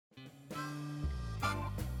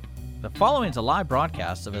The following is a live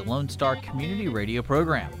broadcast of a Lone Star community radio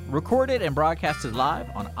program, recorded and broadcasted live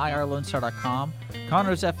on irlonestar.com,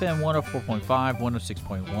 Conroe's FM 104.5,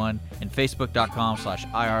 106.1, and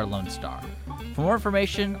facebook.com/irlonestar. For more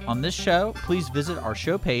information on this show, please visit our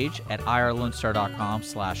show page at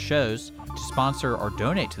irlonestar.com/shows. To sponsor or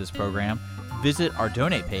donate to this program, visit our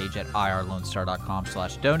donate page at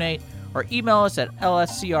irlonestar.com/donate, or email us at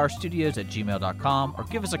lscrstudios@gmail.com, or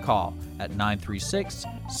give us a call at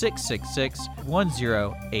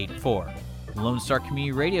 936-666-1084. Lone Star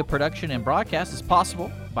Community Radio production and broadcast is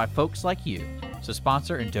possible by folks like you. So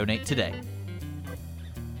sponsor and donate today.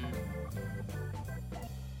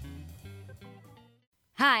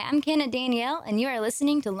 Hi, I'm Kenna Danielle, and you are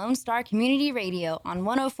listening to Lone Star Community Radio on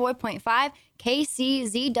 104.5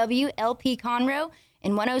 KCZWLP Conroe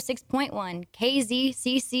and 106.1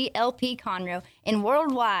 KZCCLP Conroe, and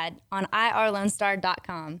worldwide on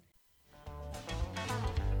irlonestar.com.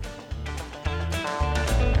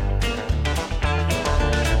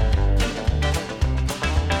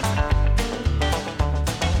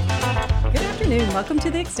 Welcome to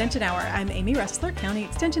the Extension Hour. I'm Amy Ressler, County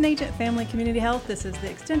Extension Agent, Family Community Health. This is the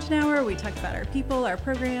Extension Hour. We talk about our people, our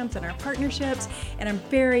programs, and our partnerships. And I'm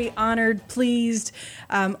very honored, pleased,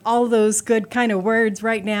 all those good kind of words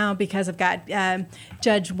right now, because I've got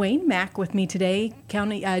Judge Wayne Mack with me today,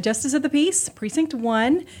 County Justice of the Peace, Precinct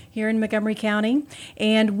 1 here in Montgomery County.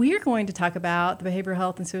 And we're going to talk about the Behavioral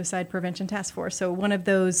Health and Suicide Prevention Task Force. So one of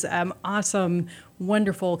those awesome,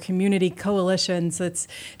 wonderful community coalitions that's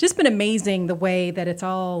just been amazing, the way that it's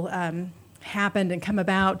all happened and come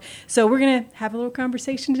about. So we're going to have a little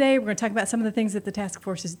conversation today. We're going to talk about some of the things that the task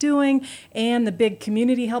force is doing and the big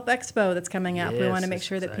Community Help Expo that's coming up. Yes, we want to make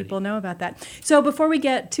sure that people know about that. So before we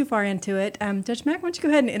get too far into it, Judge Mack, why don't you go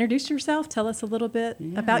ahead and introduce yourself? Tell us a little bit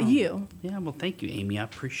about you. Yeah, well, thank you, Amy. I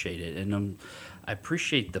appreciate it. And I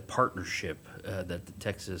appreciate the partnership that the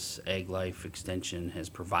Texas Ag Life Extension has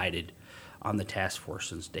provided on the task force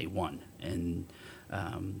since day one. And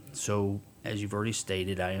so, as you've already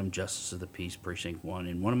stated, I am Justice of the Peace, Precinct 1,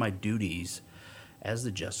 and one of my duties as the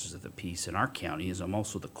Justice of the Peace in our county is I'm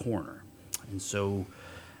also the coroner. And so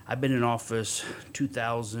I've been in office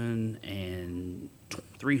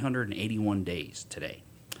 2,381 days today.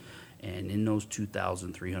 And in those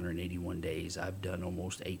 2,381 days, I've done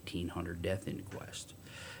almost 1,800 death inquests.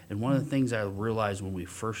 And one of the things I realized when we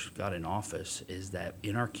first got in office is that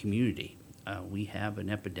in our community, we have an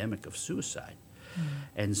epidemic of suicide.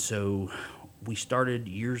 And so we started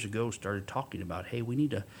years ago, talking about, hey, we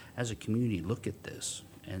need to, as a community, look at this.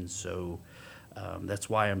 And so that's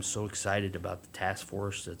why I'm so excited about the task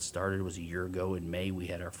force that started. It was a year ago in May. We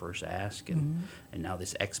had our first ask, and now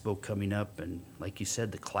this expo coming up. And like you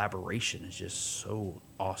said, the collaboration is just so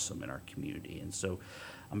awesome in our community. And so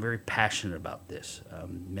I'm very passionate about this.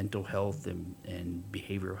 Mental health and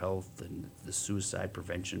behavioral health and the suicide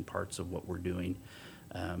prevention parts of what we're doing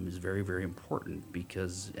is very, very important,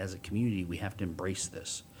 because as a community, we have to embrace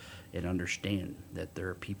this and understand that there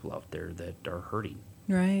are people out there that are hurting.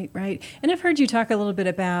 Right, right. And I've heard you talk a little bit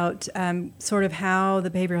about sort of how the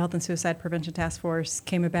Behavioral Health and Suicide Prevention Task Force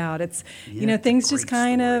came about. It's, things just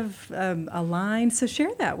kind of aligned. So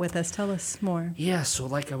share that with us. Tell us more. Yeah, so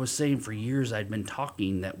like I was saying, for years I'd been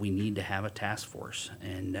talking that we need to have a task force.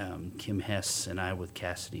 And Kim Hess and I with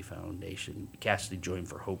Cassidy Foundation, Cassidy Join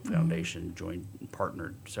for Hope Foundation,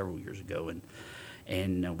 partnered several years ago.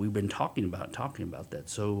 And we've been talking about that.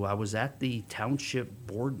 So I was at the township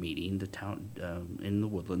board meeting, the town in the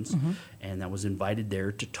Woodlands, and I was invited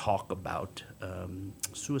there to talk about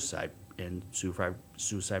suicide and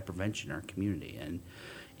suicide prevention in our community. And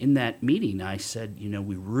in that meeting, I said,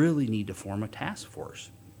 we really need to form a task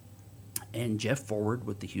force. And Jeff Forward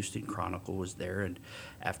with the Houston Chronicle was there, and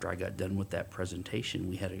after I got done with that presentation,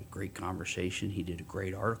 we had a great conversation. He did a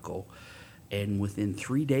great article. And within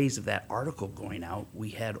 3 days of that article going out, we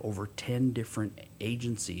had over 10 different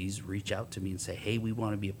agencies reach out to me and say, hey, we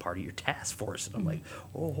want to be a part of your task force. And I'm like,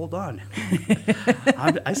 oh, hold on.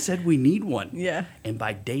 I said we need one. Yeah. And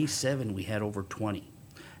by day 7, we had over 20.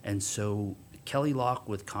 And so Kelly Locke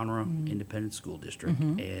with Conroe Independent School District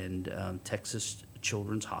and Texas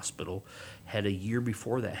Children's Hospital had a year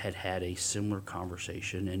before that had a similar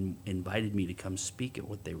conversation and invited me to come speak at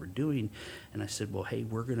what they were doing. And I said, well, hey,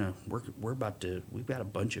 we've got a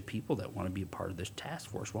bunch of people that want to be a part of this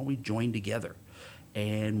task force. Why don't we join together?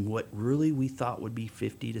 And what really we thought would be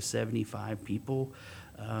 50 to 75 people,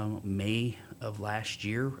 May of last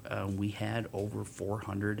year, we had over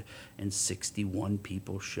 461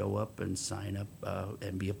 people show up and sign up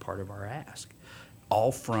and be a part of our ask,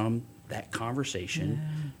 all from that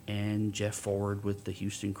conversation, and Jeff Forward with the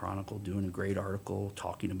Houston Chronicle doing a great article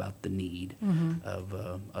talking about the need of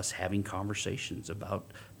us having conversations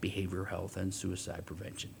about behavioral health and suicide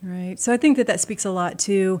prevention. Right. So I think that speaks a lot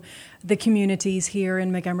to the communities here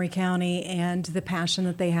in Montgomery County and the passion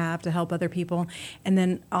that they have to help other people. And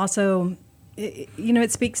then also,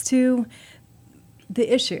 it speaks to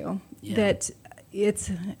the issue that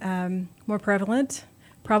it's more prevalent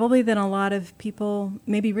probably than a lot of people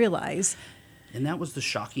maybe realize. And that was the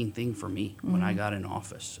shocking thing for me when I got in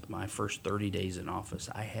office. My first 30 days in office,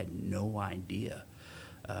 I had no idea.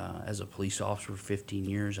 As a police officer for 15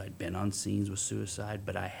 years, I'd been on scenes with suicide,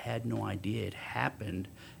 but I had no idea it happened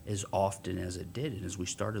as often as it did. And as we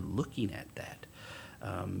started looking at that,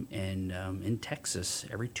 in Texas,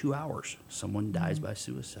 every 2 hours, someone dies by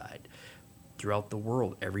suicide. Throughout the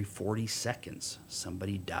world, every 40 seconds,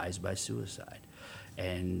 somebody dies by suicide.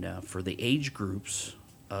 And for the age groups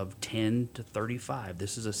of 10 to 35,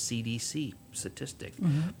 this is a CDC statistic,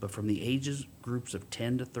 but from the ages groups of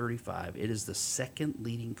 10 to 35, it is the second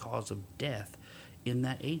leading cause of death in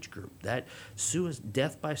that age group. That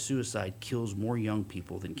death by suicide kills more young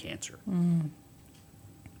people than cancer.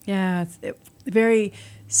 Yeah, it's a very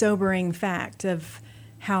sobering fact of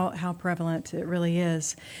how prevalent it really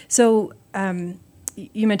is. So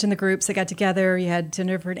you mentioned the groups that got together. You had 10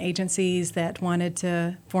 different agencies that wanted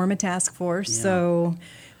to form a task force. Yeah. So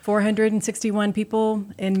 461 people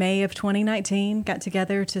in May of 2019 got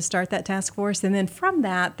together to start that task force. And then from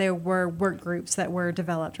that, there were work groups that were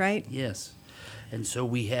developed, right? Yes. And so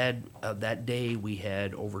we had, that day, we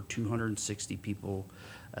had over 260 people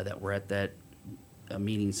that were at that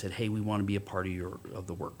meeting said, hey, we want to be a part of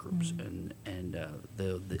the work groups. And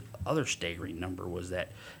the other staggering number was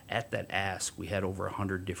that at that ask, we had over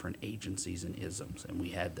 100 different agencies and ISMs, and we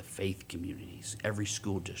had the faith communities, every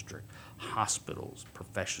school district, hospitals,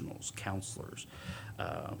 professionals, counselors,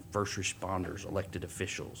 first responders, elected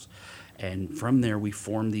officials. And from there, we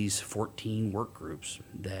formed these 14 work groups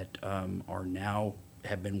that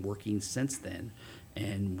have been working since then.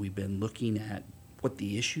 And we've been looking at what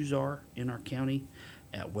the issues are in our county,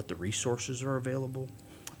 what the resources are available,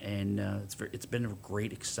 and it's been a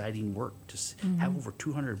great, exciting work to have over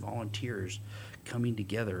 200 volunteers coming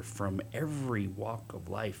together from every walk of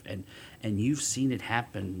life, and you've seen it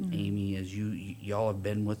happen, Amy, as y'all have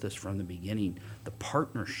been with us from the beginning. The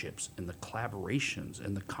partnerships and the collaborations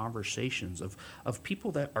and the conversations of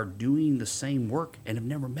people that are doing the same work and have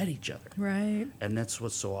never met each other. Right. And that's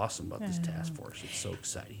what's so awesome about this task force. It's so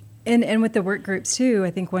exciting. And with the work groups, too,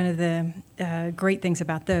 I think one of the great things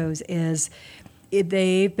about those is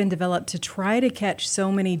they've been developed to try to catch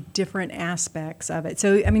so many different aspects of it.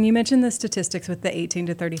 So, I mean, you mentioned the statistics with the 18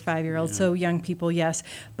 to 35-year-olds, so young people, yes.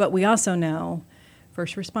 But we also know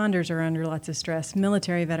first responders are under lots of stress.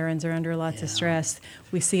 Military veterans are under lots of stress.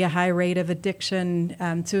 We see a high rate of addiction,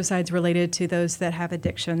 suicides related to those that have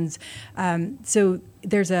addictions. So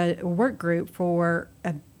there's a work group for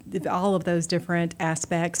all of those different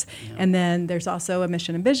aspects. Yeah. And then there's also a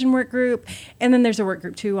mission and vision work group. And then there's a work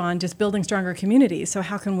group, too, on just building stronger communities. So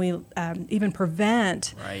how can we even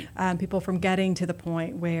prevent people from getting to the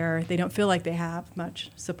point where they don't feel like they have much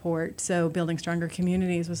support? So building stronger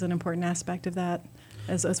communities was an important aspect of that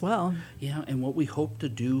as well. Yeah, and what we hope to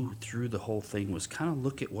do through the whole thing was kind of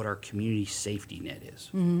look at what our community safety net is.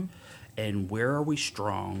 And where are we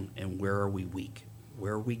strong and where are we weak?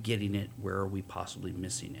 Where are we getting it? Where are we possibly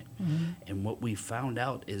missing it? And what we found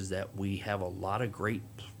out is that we have a lot of great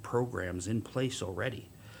programs in place already.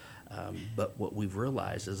 But what we've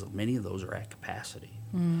realized is that many of those are at capacity.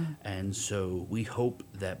 And so we hope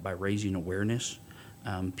that by raising awareness,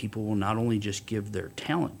 people will not only just give their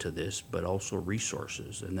talent to this, but also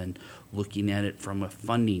resources. And then looking at it from a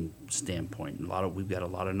funding standpoint, we've got a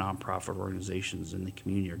lot of nonprofit organizations in the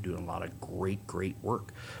community are doing a lot of great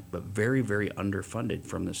work, but very, very underfunded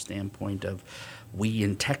from the standpoint of we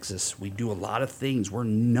in Texas, we do a lot of things. We're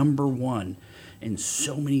number one in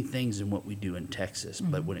so many things in what we do in Texas.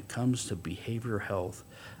 But when it comes to behavioral health,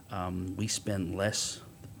 we spend less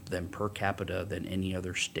than per capita than any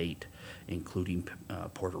other state, including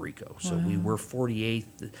Puerto Rico. So we were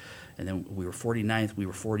 48th, and then we were 49th, we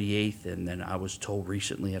were 48th, and then I was told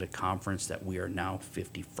recently at a conference that we are now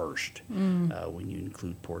 51st when you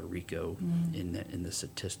include Puerto Rico in the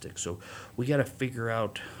statistics. So we got to figure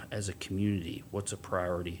out as a community what's a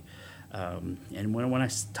priority. And when I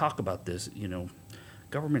talk about this,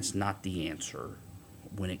 government's not the answer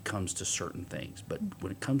when it comes to certain things, but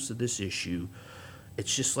when it comes to this issue,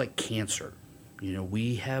 it's just like cancer.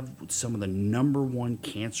 We have some of the number one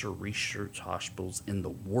cancer research hospitals in the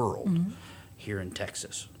world here in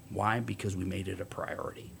Texas. Why? Because we made it a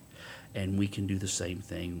priority. And we can do the same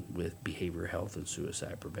thing with behavioral health and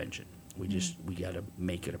suicide prevention. We got to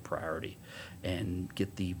make it a priority and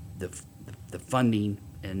get the funding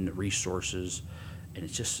and the resources. And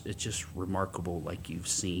it's just remarkable, like you've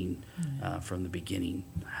seen from the beginning,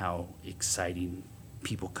 how exciting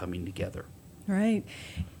people coming together. Right.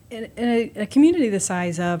 In a community the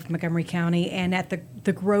size of Montgomery County, and at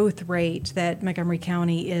the growth rate that Montgomery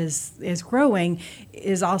County is growing,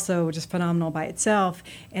 is also just phenomenal by itself.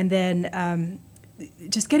 And then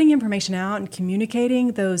just getting information out and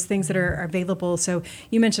communicating those things that are available. So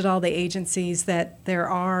you mentioned all the agencies that there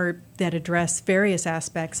are that address various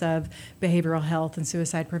aspects of behavioral health and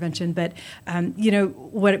suicide prevention. But,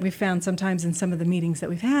 what we've found sometimes in some of the meetings that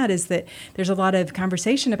we've had is that there's a lot of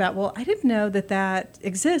conversation about, well, I didn't know that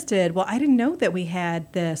existed. Well, I didn't know that we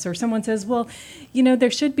had this. Or someone says, well,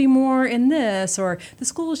 there should be more in this, or the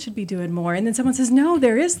schools should be doing more. And then someone says, no,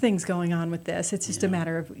 there is things going on with this. It's just a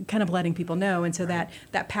matter of kind of letting people know. And so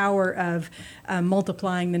that power of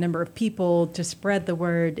multiplying the number of people to spread the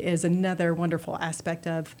word is another wonderful aspect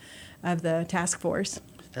of the task force.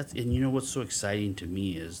 And what's so exciting to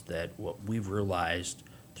me is that what we've realized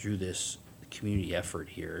through this community effort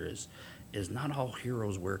here is not all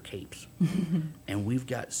heroes wear capes. And we've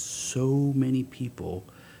got so many people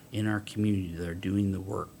in our community that are doing the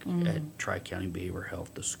work at Tri-County Behavioral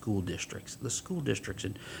Health, the school districts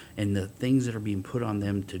and the things that are being put on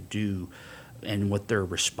them to do and what they're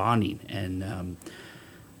responding. And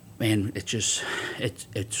man,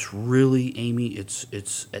 it's really, Amy,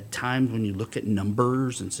 it's at times when you look at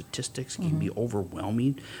numbers and statistics, it can be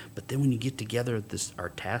overwhelming. But then when you get together at our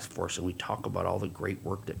task force and we talk about all the great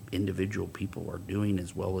work that individual people are doing,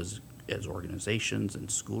 as well as organizations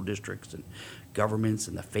and school districts and governments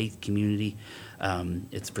and the faith community,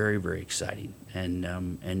 it's very, very exciting.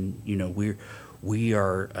 And we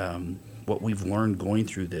are. What we've learned going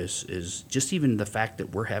through this is just even the fact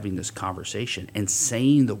that we're having this conversation and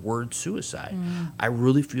saying the word suicide. I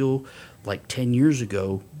really feel like 10 years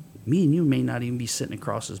ago, me and you may not even be sitting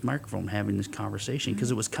across this microphone having this conversation,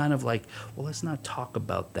 because it was kind of like, well, let's not talk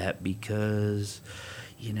about that because,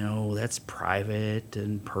 that's private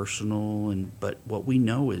and personal. But what we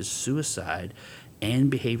know is suicide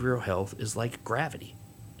and behavioral health is like gravity.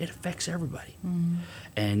 It affects everybody.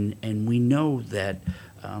 And we know that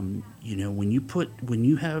when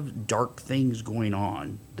you have dark things going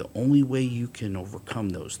on, the only way you can overcome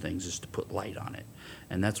those things is to put light on it.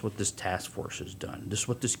 And that's what this task force has done. This is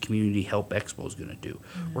what this Community Help Expo is going to do.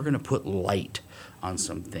 We're going to put light on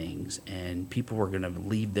some things, and people are going to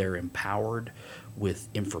leave there empowered with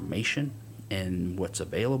information and what's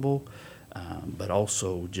available. But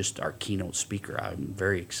also just our keynote speaker. I'm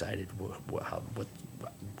very excited what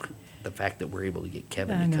the fact that we're able to get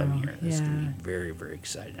Kevin to come here. That's going to be very, very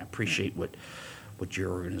exciting. I appreciate what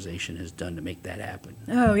your organization has done to make that happen.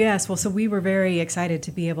 Oh, yes. Well, so we were very excited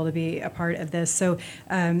to be able to be a part of this. So,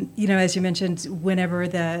 as you mentioned, whenever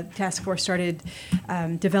the task force started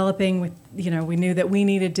developing, we knew that we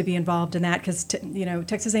needed to be involved in that because,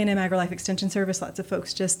 Texas A&M AgriLife Extension Service, lots of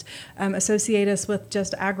folks just associate us with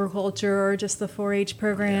just agriculture or just the 4-H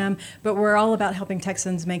program, but we're all about helping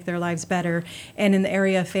Texans make their lives better. And in the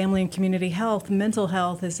area of family and community health, mental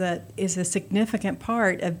health is a significant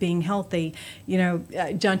part of being healthy.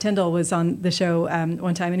 John Tyndall was on the show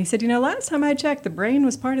one time, and he said, last time I checked, the brain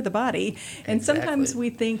was part of the body. And Exactly. Sometimes we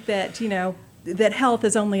think that, that health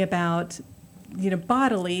is only about,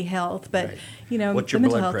 bodily health, but, right. What's your the mental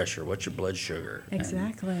blood health. Pressure? What's your blood sugar?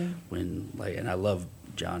 Exactly. And I love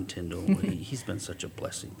John Tyndall. He's been such a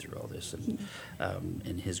blessing through all this,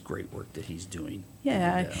 and his great work that he's doing.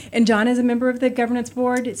 Yeah, and John is a member of the governance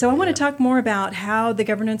board. So I want to talk more about how the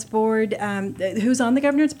governance board, who's on the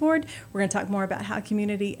governance board. We're going to talk more about how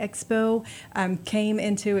Community Expo came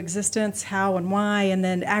into existence, how and why, and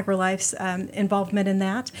then AgriLife's involvement in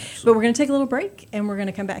that. Absolutely. But we're going to take a little break, and we're going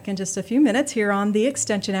to come back in just a few minutes here on the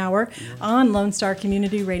Extension Hour on Lone Star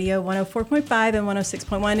Community Radio 104.5 and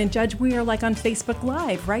 106.1. And Judge, we are like on Facebook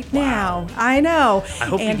Live right now. I know. I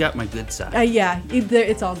hope you got my good side. Yeah,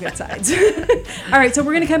 it's all good sides. All right, so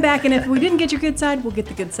we're going to come back, and if we didn't get your good side, we'll get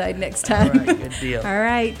the good side next time. All right, good deal. All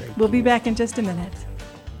right, we'll be back in just a minute.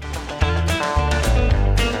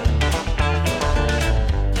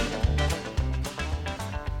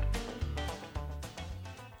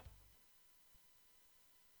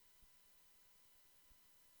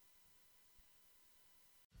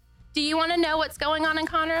 Do you want to know what's going on in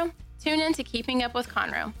Conroe? Tune in to Keeping Up with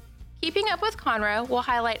Conroe. Keeping Up with Conroe will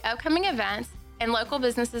highlight upcoming events and local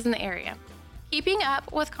businesses in the area. Keeping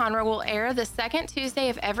Up with Conroe will air the second Tuesday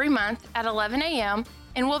of every month at 11 a.m.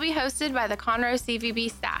 and will be hosted by the Conroe CVB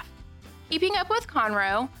staff. Keeping Up with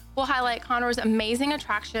Conroe We'll highlight Conroe's amazing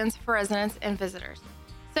attractions for residents and visitors.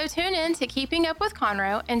 So tune in to Keeping Up with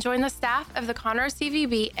Conroe and join the staff of the Conroe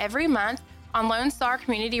CVB every month on Lone Star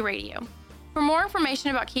Community Radio. For more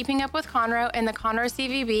information about Keeping Up with Conroe and the Conroe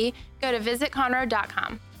CVB, go to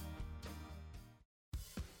visitconroe.com.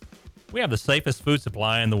 We have the safest food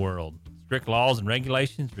supply in the world. Strict laws and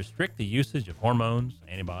regulations restrict the usage of hormones,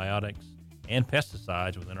 antibiotics, and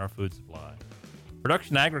pesticides within our food supply.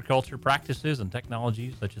 Production agriculture practices and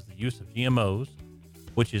technologies such as the use of GMOs,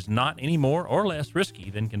 which is not any more or less risky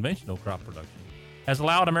than conventional crop production, has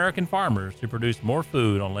allowed American farmers to produce more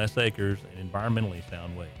food on less acres in environmentally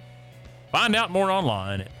sound ways. Find out more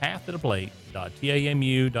online at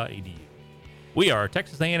pathtotheplate.tamu.edu. We are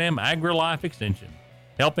Texas A&M AgriLife Extension,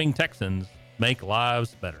 helping Texans make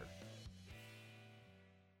lives better.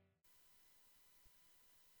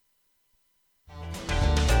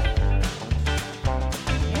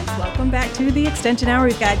 Welcome back to the Extension Hour.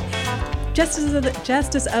 We've got Justice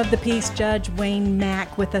of the Peace Judge Wayne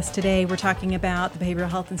Mack with us today. We're talking about the Behavioral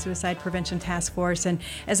Health and Suicide Prevention Task Force. And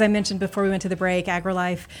as I mentioned before we went to the break,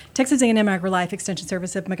 AgriLife, Texas A&M AgriLife Extension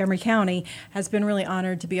Service of Montgomery County has been really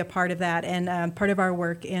honored to be a part of that. And part of our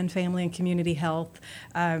work in family and community health,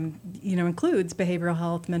 includes behavioral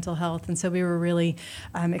health, mental health. And so we were really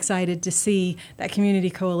excited to see that community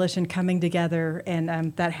coalition coming together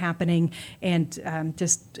and that happening. And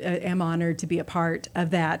am honored to be a part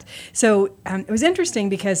of that. So it was interesting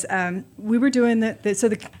because we were doing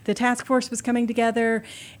the task force was coming together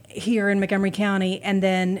here in Montgomery County, and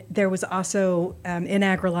then there was also in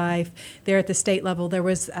AgriLife there at the state level there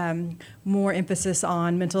was more emphasis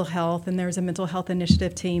on mental health, and there was a mental health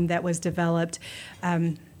initiative team that was developed.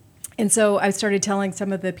 And so I started telling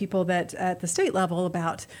some of the people that at the state level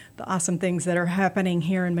about the awesome things that are happening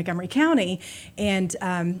here in Montgomery County. And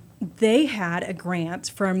they had a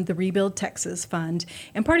grant from the Rebuild Texas Fund.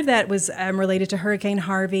 And part of that was related to Hurricane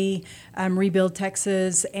Harvey, Rebuild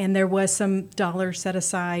Texas, and there was some dollars set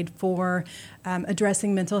aside for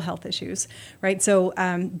addressing mental health issues, right? So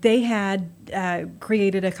they had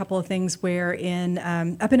created a couple of things where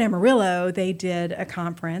up in Amarillo, they did a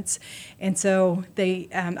conference. And so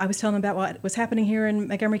I was telling them about what was happening here in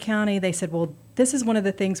Montgomery County. They said, well, this is one of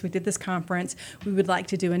the things we did this conference. We would like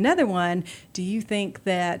to do another one. Do you think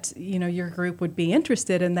that, your group would be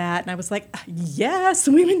interested in that? And I was like, yes,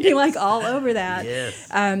 we would be like all over that.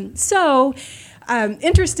 Yes.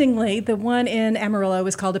 Interestingly, the one in Amarillo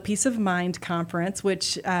was called a Peace of Mind Conference,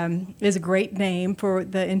 which is a great name for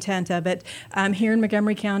the intent of it. Here in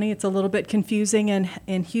Montgomery County, it's a little bit confusing. And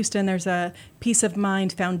in Houston, there's a Peace of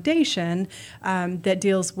Mind Foundation that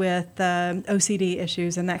deals with OCD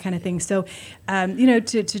issues and that kind of thing. So,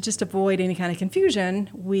 to just avoid any kind of confusion,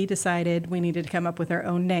 we decided we needed to come up with our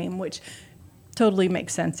own name, which totally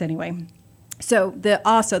makes sense anyway. So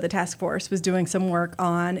the task force was doing some work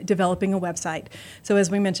on developing a website. So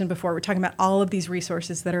as we mentioned before, we're talking about all of these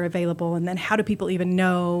resources that are available, and then how do people even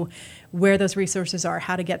know where those resources are,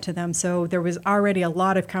 how to get to them. So there was already a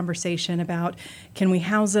lot of conversation about, can we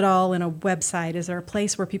house it all in a website? Is there a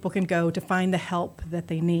place where people can go to find the help that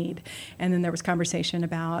they need? And then there was conversation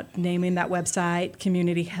about naming that website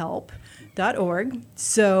communityhelp.org.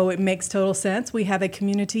 So it makes total sense. We have a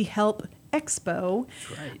community help expo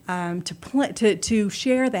to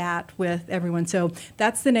share that with everyone. So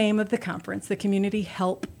that's the name of the conference, the Community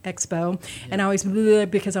Help Expo. And I always,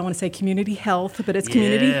 because I want to say community health, but it's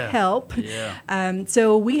community help. Yeah.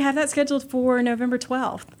 So we have that scheduled for November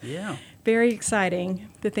 12th. Yeah. Very exciting,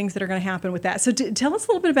 the things that are going to happen with that. So tell us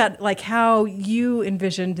a little bit about how you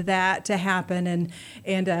envisioned that to happen.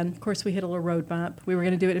 And of course, we hit a little road bump. We were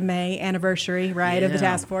going to do it in May, anniversary, right, of the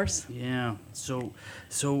task force. Yeah. So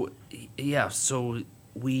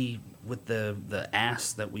we, with the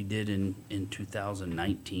ask that we did in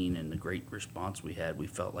 2019 and the great response we had, we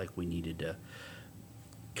felt like we needed to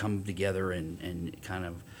come together and kind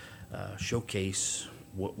of showcase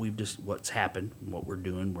what's happened, what we're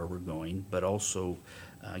doing, where we're going, but also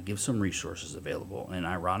give some resources available. And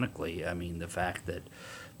ironically, the fact that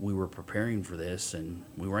we were preparing for this and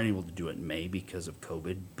we weren't able to do it in May because of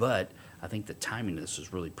COVID, but I think the timing of this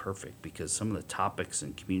is really perfect because some of the topics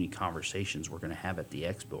and community conversations we're going to have at the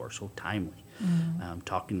expo are so timely. Mm-hmm.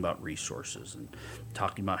 Talking about resources and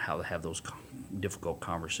talking about how to have those difficult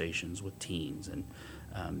conversations with teens and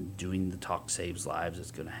doing the Talk Saves Lives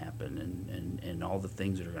that's going to happen and all the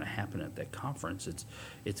things that are going to happen at that conference.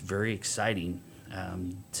 It's very exciting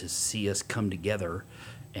to see us come together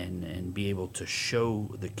and be able to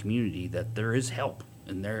show the community that there is help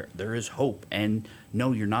and there is hope, and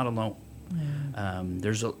no, you're not alone. Mm-hmm.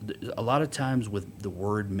 There's a lot of times with the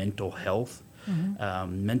word mental health.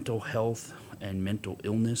 Mm-hmm. Mental health and mental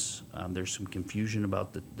illness. There's some confusion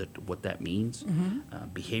about what that means.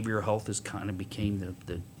 Behavioral health has kind of became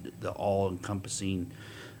the all-encompassing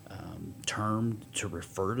term to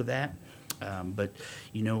refer to that. But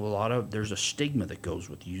there's a stigma that goes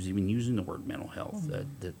with even using the word mental health.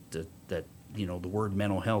 That the word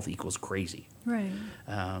mental health equals crazy. Right.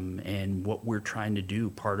 And what we're trying to do,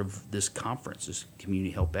 part of this conference, this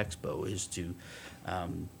Community Help Expo, is to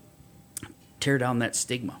tear down that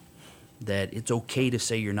stigma, that it's okay to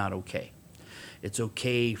say you're not okay. It's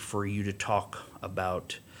okay for you to talk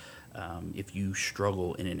about if you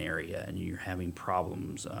struggle in an area and you're having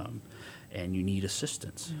problems and you need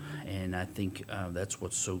assistance. And I think that's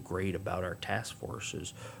what's so great about our task force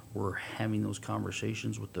is we're having those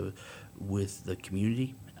conversations with the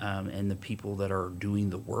community and the people that are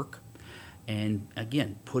doing the work. And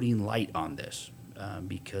again, putting light on this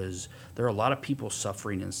because there are a lot of people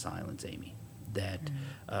suffering in silence, Amy, that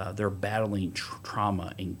they're battling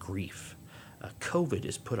trauma and grief. COVID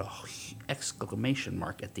has put a exclamation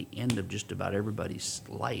mark at the end of just about everybody's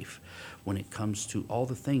life when it comes to all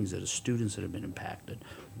the things that the students that have been impacted,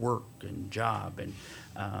 work and job, and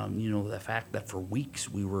the fact that for weeks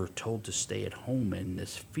we were told to stay at home, and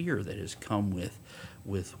this fear that has come with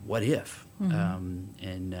what if,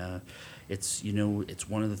 it's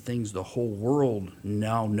one of the things the whole world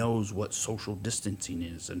now knows what social distancing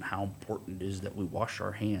is and how important it is that we wash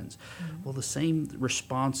our hands. Well, the same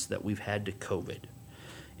response that we've had to COVID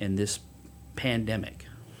and this pandemic,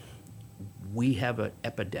 we have an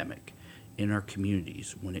epidemic in our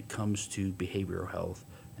communities when it comes to behavioral health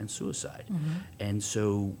and suicide. And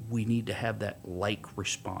so we need to have that like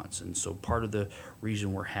response. And so part of the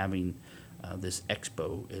reason we're having this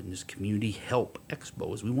expo and this Community Help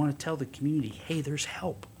Expo is we want to tell the community, hey, there's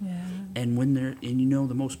help. And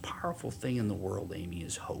the most powerful thing in the world, Amy,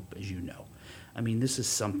 is hope, as you know. I mean, this is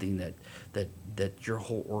something that your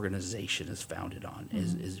whole organization is founded on,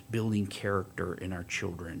 is building character in our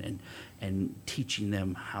children and teaching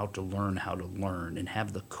them how to learn and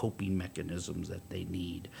have the coping mechanisms that they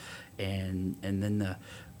need. And then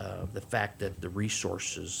the fact that the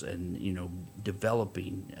resources and,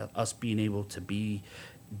 developing, us being able to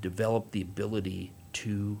develop the ability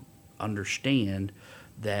to understand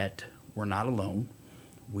that we're not alone,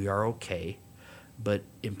 we are okay, but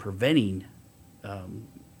in preventing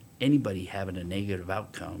anybody having a negative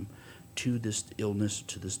outcome to this illness,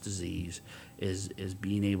 to this disease, is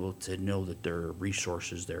being able to know that there are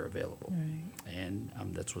resources there available. Right. And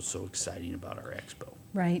that's what's so exciting about our expo.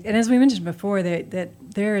 Right. And as we mentioned before, that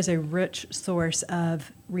there is a rich source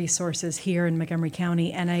of resources here in Montgomery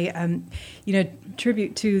County. And I,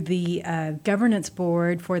 tribute to the governance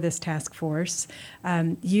board for this task force.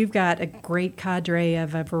 You've got a great cadre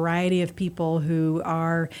of a variety of people who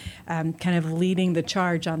are kind of leading the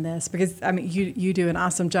charge on this, because, you do an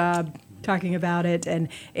awesome job talking about it and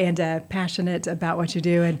passionate about what you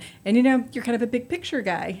do. And you're kind of a big picture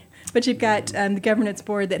guy. But you've got the governance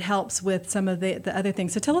board that helps with some of the other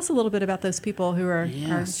things. So tell us a little bit about those people who are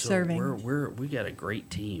serving. We got a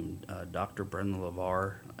great team. Dr. Brenda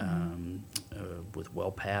LeVar with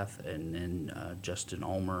WellPath, and then Justin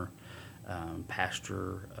Ulmer,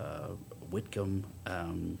 Pastor Whitcomb,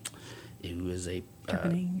 who is a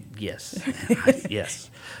yes,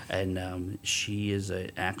 yes, and she is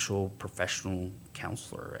an actual professional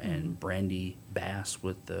counselor, and Brandy Bass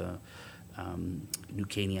with the New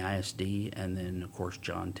Caney ISD, and then of course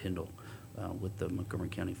John Tyndall with the Montgomery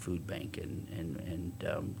County Food Bank, and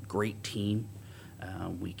great team.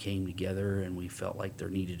 We came together and we felt like there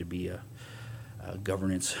needed to be a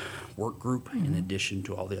governance work group in addition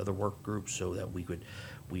to all the other work groups, so that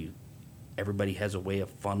everybody has a way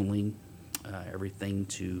of funneling everything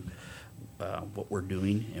to what we're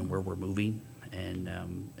doing and where we're moving, and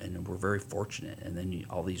we're very fortunate. And then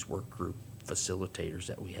all these work group facilitators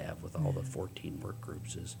that we have with all the 14 work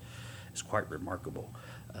groups is quite remarkable.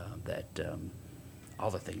 That all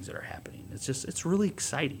the things that are happening, it's really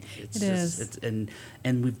exciting. It is.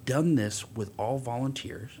 And we've done this with all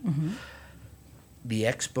volunteers. The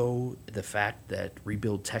expo, the fact that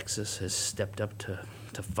Rebuild Texas has stepped up to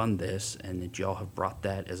fund this, and that y'all have brought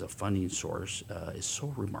that as a funding source is so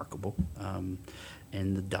remarkable.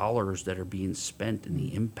 And the dollars that are being spent and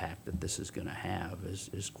the impact that this is going to have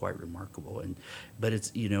is quite remarkable. But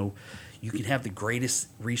it's, you can have the greatest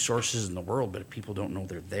resources in the world, but if people don't know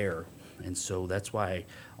they're there. And so that's why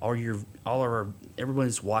everyone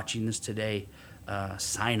that's watching this today,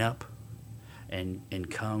 sign up and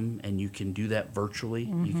come, and you can do that virtually.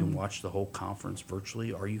 You can watch the whole conference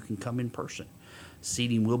virtually, or you can come in person.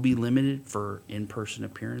 Seating will be limited for in-person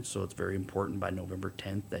appearance, so it's very important by November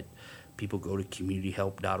 10th people go to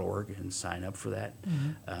communityhelp.org and sign up for that.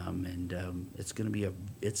 It's going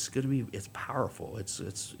to be it's powerful.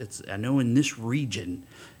 It's I know in this region,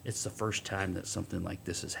 it's the first time that something like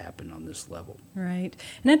this has happened on this level. Right.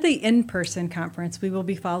 And at the in-person conference, we will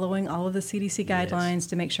be following all of the CDC guidelines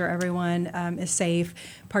to make sure everyone is safe.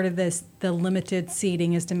 Part of this, the limited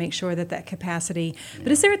seating, is to make sure that capacity.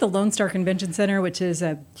 But it's there at the Lone Star Convention Center, which is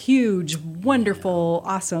a huge, wonderful,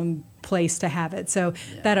 awesome place to have it. So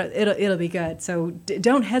it'll be good. So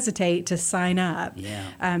don't hesitate to sign up.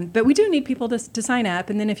 But we do need people to sign up.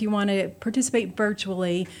 And then if you want to participate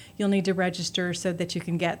virtually, you'll need to register so that you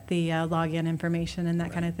can get the login information and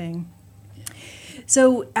that kind of thing.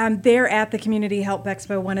 So there at the Community Help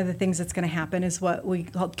Expo, one of the things that's going to happen is what we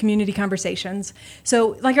call community conversations.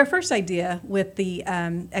 So like our first idea with the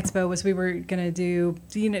expo was we were going to do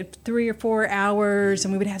 3 or 4 hours,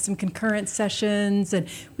 and we would have some concurrent sessions, and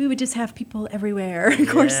we would just have people everywhere. Of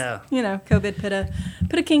course, COVID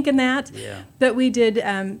put a kink in that. But we did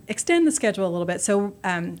extend the schedule a little bit. So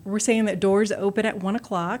we're saying that doors open at 1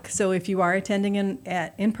 o'clock. So if you are attending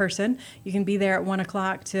in person, you can be there at 1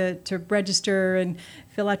 o'clock to register and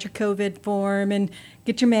fill out your COVID form and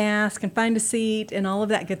get your mask and find a seat and all of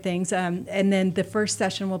that good things. And then the first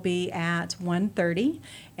session will be at 1:30.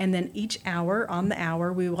 And then each hour, on the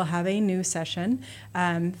hour, we will have a new session.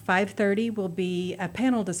 5:30 will be a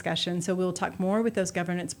panel discussion. So we'll talk more with those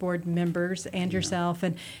governance board members and yourself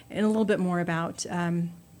and a little bit more about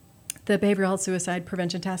the Behavioral Health Suicide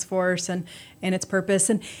Prevention Task Force and its purpose.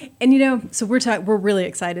 And so we're really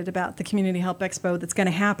excited about the Community Help Expo that's going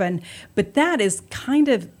to happen. But that is kind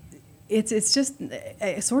of, it's just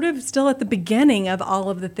sort of still at the beginning of all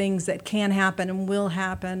of the things that can happen and will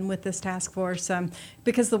happen with this task force,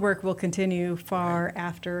 because the work will continue far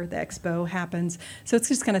after the expo happens. So it's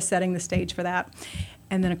just kind of setting the stage for that.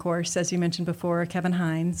 And then, of course, as you mentioned before, Kevin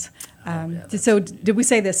Hines. So did we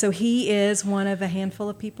say this? So he is one of a handful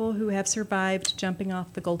of people who have survived jumping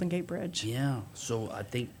off the Golden Gate Bridge. Yeah. So I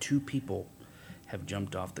think 2 people have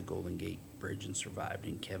jumped off the Golden Gate Bridge and survived,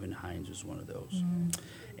 and Kevin Hines was one of those.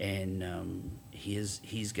 And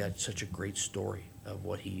he's got such a great story of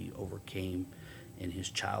what he overcame in his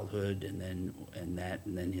childhood, and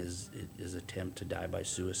then his attempt to die by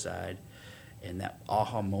suicide. And that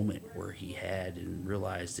aha moment where he had and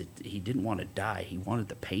realized that he didn't want to die, he wanted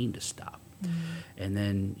the pain to stop. And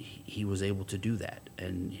then he was able to do that.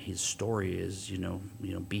 And his story is,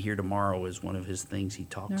 be here tomorrow is one of his things he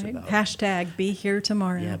talks about. Hashtag be here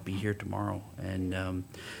tomorrow. Yeah, be here tomorrow. And,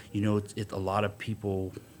 it's a lot of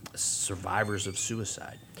people, survivors of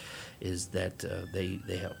suicide, is that they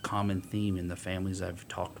have a common theme in the families I've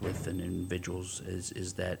talked with and individuals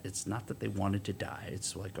is that it's not that they wanted to die.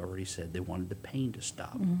 It's like I already said, they wanted the pain to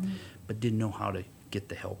stop, but didn't know how to get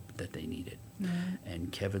the help that they needed.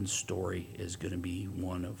 And Kevin's story is going to be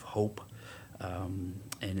one of hope, and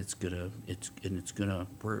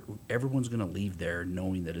everyone's gonna leave there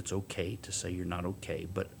knowing that it's okay to say you're not okay,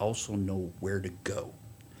 but also know where to go.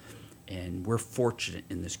 And we're fortunate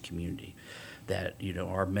in this community that,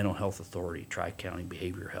 our mental health authority, Tri-County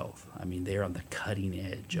Behavioral Health, they're on the cutting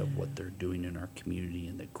edge of what they're doing in our community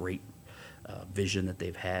and the great vision that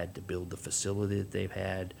they've had to build the facility that they've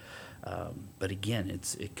had. But again,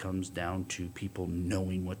 it comes down to people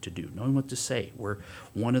knowing what to do, knowing what to say.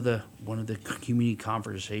 One of the community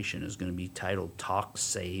conversation is going to be titled "Talk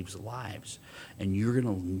Saves Lives,"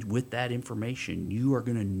 and with that information, you are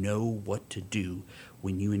gonna know what to do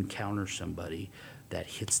when you encounter somebody that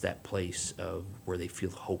hits that place of where they feel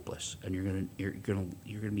hopeless, and you're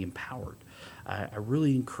gonna be empowered. I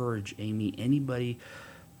really encourage, Amy, anybody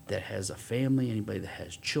that has a family, anybody that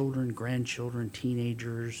has children, grandchildren,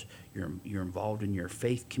 teenagers, you're involved in your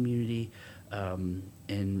faith community,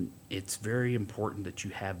 and it's very important that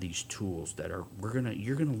you have these tools that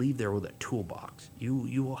you're gonna leave there with a toolbox.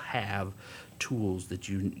 You will have tools that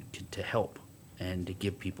to help and to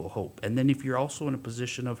give people hope. And then if you're also in a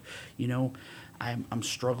position of, I'm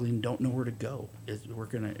struggling, don't know where to go,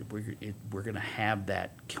 we're gonna have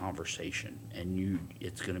that conversation, and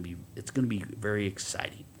it's gonna be very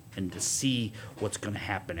exciting, and to see what's gonna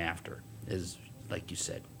happen after is, like you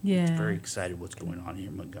said, it's very excited what's going on here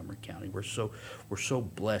in Montgomery County. We're so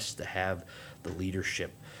blessed to have the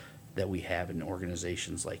leadership that we have in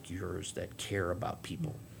organizations like yours that care about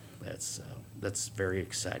people. That's very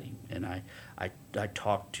exciting, and I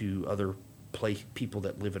talk to other people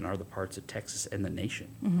that live in other parts of Texas and the nation,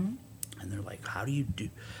 and they're like, how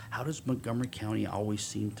does Montgomery County always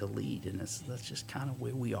seem to lead? And that's just kind of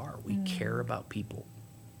where we are. We care about people.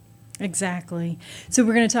 Exactly. So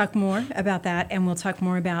we're going to talk more about that, and we'll talk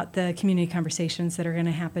more about the community conversations that are going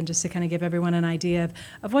to happen, just to kind of give everyone an idea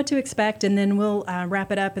of what to expect. And then we'll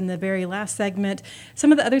wrap it up in the very last segment,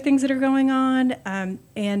 some of the other things that are going on,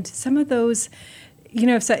 and some of those, you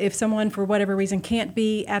know, if someone for whatever reason can't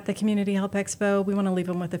be at the Community Health Expo, we want to leave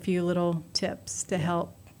them with a few little tips to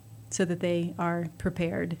help so that they are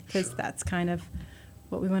prepared, because that's kind of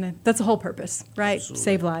what we want to, that's the whole purpose, right? Absolutely.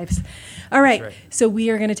 Save lives. All right. That's right. So we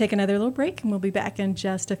are going to take another little break, and we'll be back in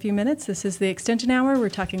just a few minutes. This is the Extension Hour. We're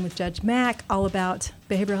talking with Judge Mack all about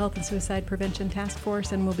Behavioral Health and Suicide Prevention Task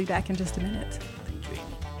Force, and we'll be back in just a minute. Thank you, Amy.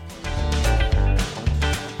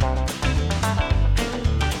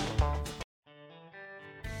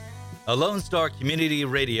 A Lone Star Community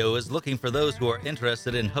Radio is looking for those who are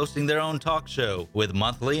interested in hosting their own talk show, with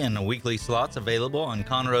monthly and weekly slots available on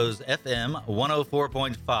Conroe's FM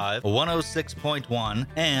 104.5, 106.1,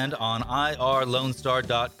 and on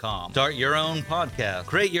irlonestar.com. Start your own podcast,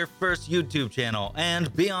 create your first YouTube channel,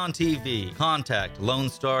 and be on TV. Contact Lone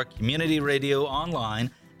Star Community Radio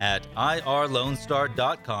online at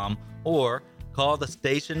irlonestar.com or call the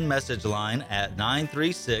station message line at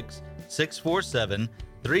 936-647-3776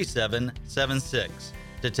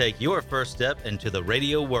 to take your first step into the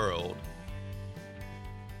radio world.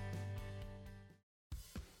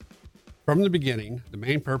 From the beginning, the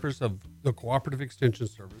main purpose of the Cooperative Extension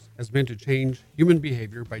Service has been to change human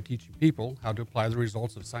behavior by teaching people how to apply the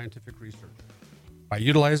results of scientific research. By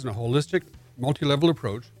utilizing a holistic, multi-level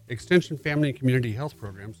approach, Extension family and community health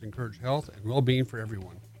programs encourage health and well-being for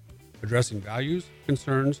everyone, addressing values,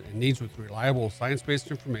 concerns, and needs with reliable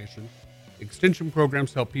science-based information. Extension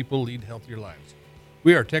programs help people lead healthier lives.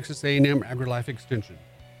 We are Texas A&M AgriLife Extension,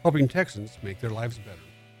 helping Texans make their lives better.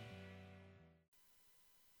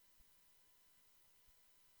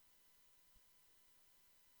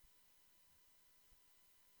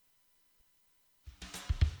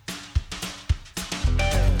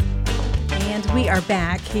 And we are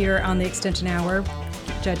back here on the Extension Hour.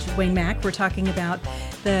 Judge Wayne Mack, we're talking about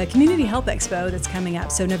the Community Health Expo that's coming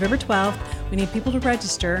up. So November 12th, we need people to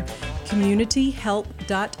register.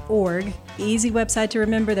 CommunityHealth.org. Easy website to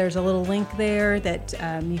remember. There's a little link there that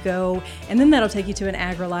you go, and then that'll take you to an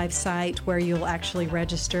AgriLife site where you'll actually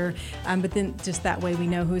register. But then just that way we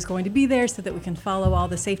know who's going to be there so that we can follow all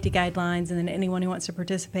the safety guidelines, and then anyone who wants to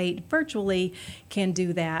participate virtually can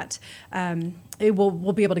do that.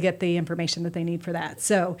 We'll be able to get the information that they need for that.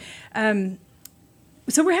 So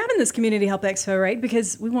we're having this Community Health Expo, right?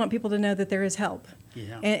 Because we want people to know that there is help.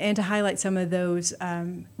 Yeah. And to highlight some of those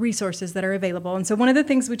resources that are available. And so one of the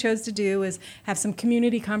things we chose to do is have some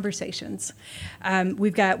community conversations.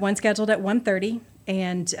 We've got one scheduled at 1:30,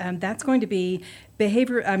 and that's going to be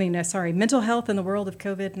mental health in the world of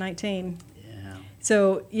COVID-19. Yeah.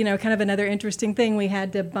 So, kind of another interesting thing, we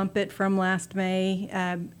had to bump it from last May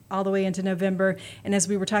all the way into November. And as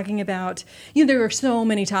we were talking about, there were so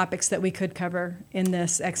many topics that we could cover in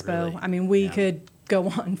this expo. Really? We could go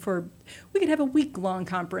on we could have a week-long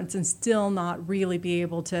conference and still not really be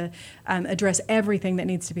able to address everything that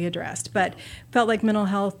needs to be addressed. But felt like mental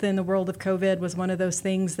health in the world of COVID was one of those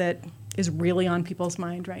things that is really on people's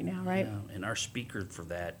mind right now, right? Yeah. And our speaker for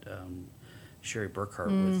that, Sherry Burkhart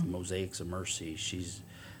with Mosaics of Mercy, she's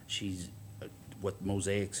what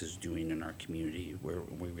Mosaics is doing in our community, where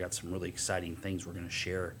we've got some really exciting things we're going to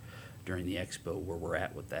share during the expo, where we're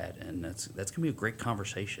at with that, and that's going to be a great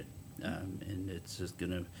conversation. And it's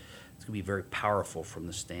going to be very powerful from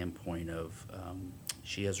the standpoint of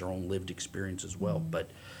she has her own lived experience as well. But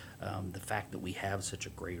the fact that we have such a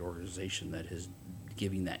great organization that is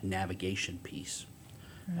giving that navigation piece.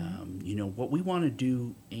 Right. What we want to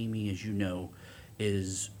do, Amy, as you know,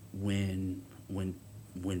 is when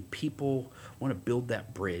people want to build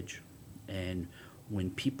that bridge, and when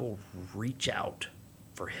people reach out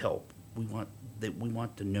for help, we want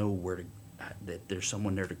to know that there's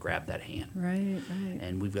someone there to grab that hand. Right.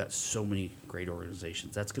 And we've got so many great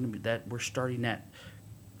organizations. That's going to be that we're starting that.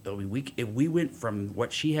 If we went from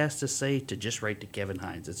what she has to say to just right to Kevin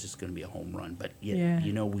Hines, it's just going to be a home run. But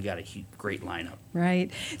we got a great lineup. Right.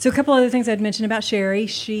 So a couple other things I'd mention about Sherry.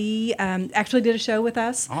 She actually did a show with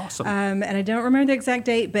us. Awesome. And I don't remember the exact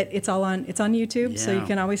date, but it's on YouTube, so you Yeah.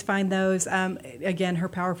 can always find those. Again, her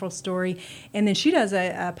powerful story, and then she does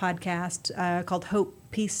a podcast called Hope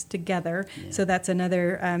Piece Together. Yeah. So that's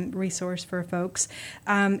another resource for folks.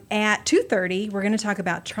 At 2:30, we're going to talk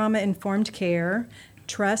about trauma-informed care,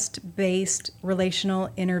 trust-based relational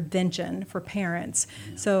intervention for parents.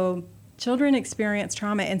 Yeah. So children experience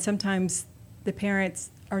trauma, and sometimes the parents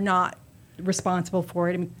are not responsible for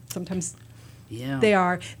it. Sometimes they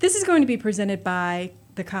are. This is going to be presented by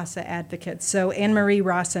the CASA advocates. So Anne Marie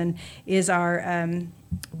Ronson is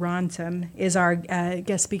our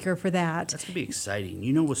guest speaker for that. That's gonna be exciting.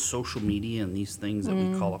 You know, with social media and these things that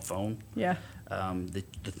we call a phone, Yeah.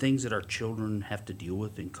 the things that our children have to deal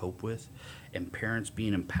with and cope with, and parents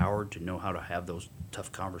being empowered to know how to have those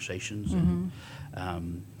tough conversations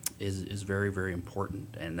is very, very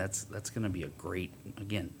important. And that's going to be a great,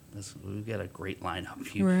 again, we've got a great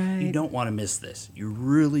lineup. You Right. don't want to miss this. You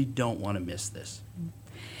really don't want to miss this.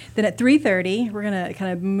 Then at 3:30, we're going to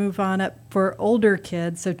kind of move on up for older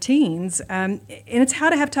kids, so teens. And it's how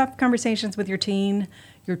to have tough conversations with your teen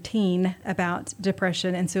about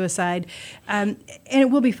depression and suicide. And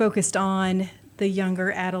it will be focused on the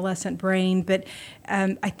younger adolescent brain, but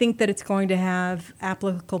I think that it's going to have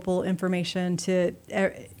applicable information to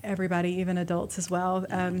everybody, even adults as well.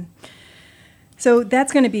 So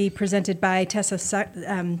that's going to be presented by Tessa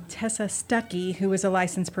Stuckey, who is a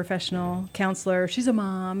licensed professional counselor. She's a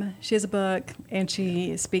mom. She has a book, and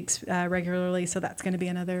she speaks regularly. So that's going to be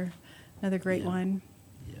another great one.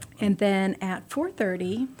 Yeah. And then at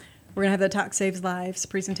 4:30, we're going to have the Talk Saves Lives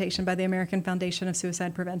presentation by the American Foundation of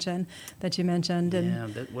Suicide Prevention that you mentioned.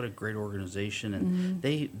 And What a great organization, and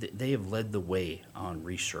they have led the way on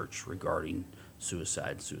research regarding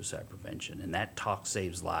suicide prevention, and that Talk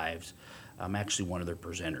Saves Lives. I'm actually one of their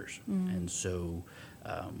presenters, and so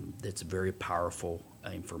it's very powerful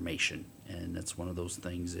information, and that's one of those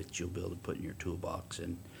things that you'll be able to put in your toolbox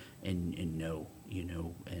and know,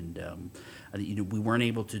 we weren't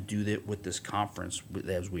able to do that with this conference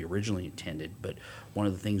as we originally intended, but one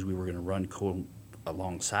of the things we were going to run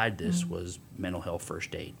alongside this was mental health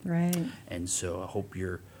first aid. right. And so I hope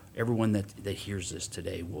everyone that hears this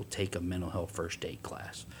today will take a mental health first aid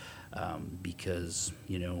class. Because,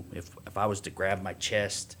 if I was to grab my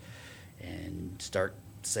chest and start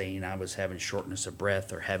saying I was having shortness of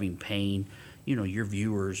breath or having pain, your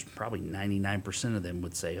viewers, probably 99% of them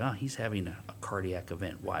would say, he's having a cardiac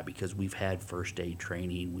event. Why? Because we've had first aid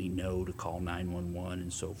training. We know to call 911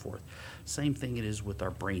 and so forth. Same thing it is with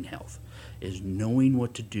our brain health, is knowing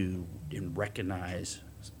what to do and recognize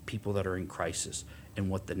people that are in crisis and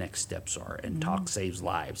what the next steps are. And Talk Saves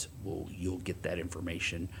Lives, you'll get that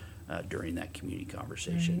information during that community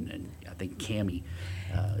conversation. And I think Cammie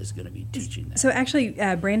is going to be teaching that. So actually,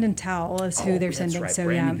 Brandon Towle is who they're that's sending. right. So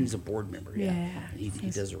Brandon, yeah. he's a board member. Yeah, Yeah. He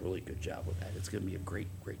does a really good job with that. It's going to be a great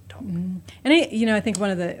talk. And I think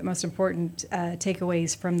one of the most important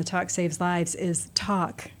takeaways from the Talk Saves Lives is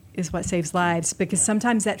talk is what saves lives, because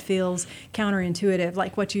sometimes that feels counterintuitive,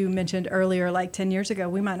 like what you mentioned earlier, like 10 years ago,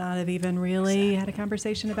 we might not have even really had a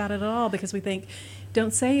conversation about it at all, because we think,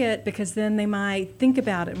 don't say it, because then they might think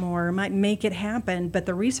about it more, might make it happen. But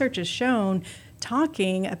the research has shown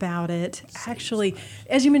talking about it actually,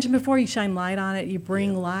 as you mentioned before, you shine light on it, you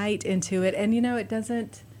bring light into it, and it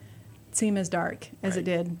doesn't seem as dark as it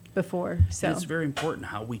did before. So And it's very important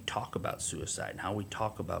how we talk about suicide and how we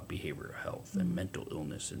talk about behavioral health and mental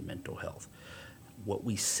illness and mental health. What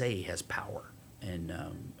we say has power, and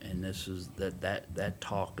this is that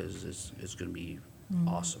talk is going to be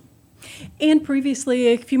awesome. And previously,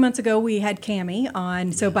 a few months ago, we had Cammie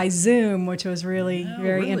on, so by Zoom, which was really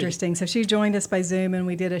very interesting. So she joined us by Zoom, and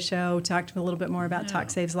we did a show, talked a little bit more about Talk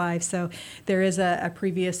Saves Lives. So there is a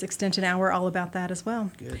previous extension hour all about that as well.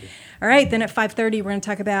 Good. All right, then at 5:30, we're going to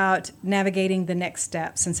talk about navigating the next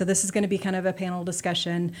steps. And so this is going to be kind of a panel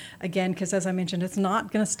discussion, again, because as I mentioned, it's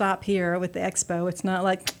not going to stop here with the expo. It's not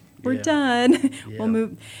like we're done. We'll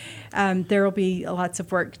move. There will be lots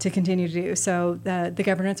of work to continue to do. So the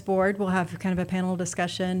governance board will have kind of a panel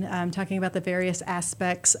discussion talking about the various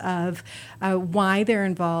aspects of why they're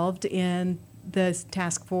involved in the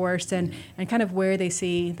task force and kind of where they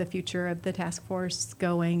see the future of the task force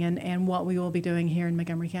going and what we will be doing here in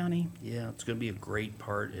Montgomery County. Yeah, it's going to be a great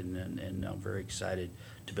part, and I'm very excited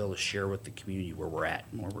to be able to share with the community where we're at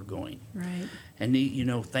and where we're going. Right. And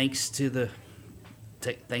thanks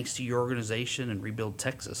to your organization and Rebuild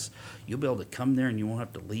Texas, you'll be able to come there and you won't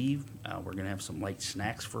have to leave. We're going to have some light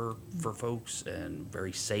snacks for folks, and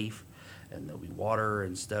very safe, and there'll be water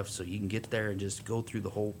and stuff, so you can get there and just go through the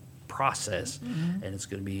whole process, and it's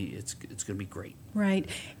going to be great. Right.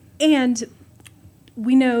 And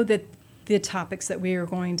we know that the topics that we are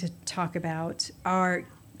going to talk about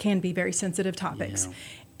can be very sensitive topics. Yeah.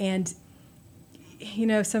 And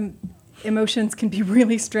some emotions can be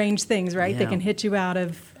really strange things, right? They Yeah. can hit you out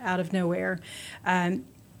of nowhere. And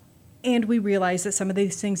we realize that some of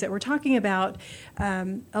these things that we're talking about, a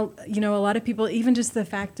lot of people, even just the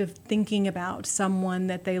fact of thinking about someone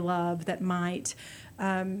that they love that might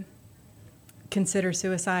consider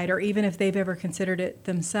suicide, or even if they've ever considered it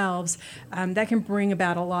themselves, that can bring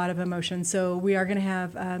about a lot of emotion. So we are going to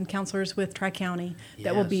have counselors with Tri-County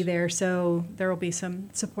that will be Yes. there. So there will be some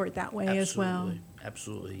support that way as well.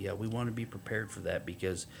 Absolutely. Yeah, we want to be prepared for that,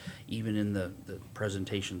 because even in the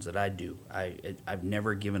presentations that I do, I've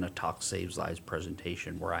never given a Talk Saves Lives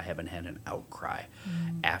presentation where I haven't had an outcry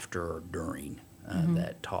after or during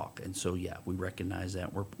that talk. And so, yeah, we recognize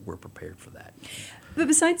that. We're prepared for that. But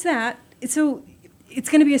besides that, so it's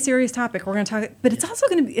going to be a serious topic. We're going to talk, but it's also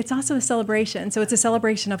going to be, it's also a celebration. So it's a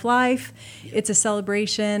celebration of life. It's a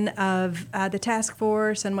celebration of the task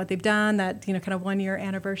force and what they've done. That kind of 1 year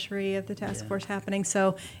anniversary of the task force happening.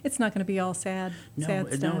 So it's not going to be all sad.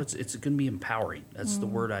 Sad stuff. It's going to be empowering. That's the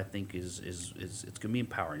word I think is it's going to be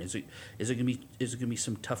empowering. Is it going to be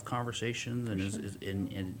some tough conversations and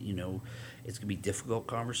it's going to be difficult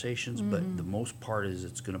conversations, but the most part is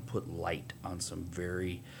it's going to put light on some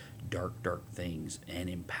very dark things and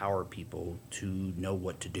empower people to know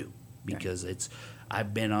what to do. Because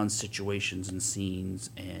I've been on situations and scenes,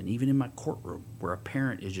 and even in my courtroom, where a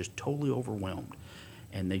parent is just totally overwhelmed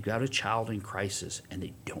and they've got a child in crisis and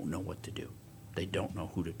they don't know what to do. They don't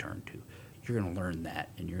know who to turn to. You're going to learn that,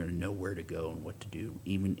 and you're going to know where to go and what to do,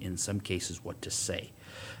 even in some cases what to say.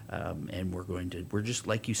 And we're just,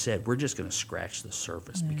 like you said, we're just going to scratch the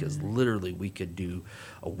surface, because literally we could do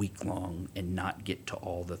a week long and not get to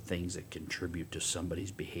all the things that contribute to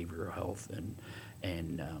somebody's behavioral health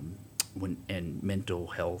and mental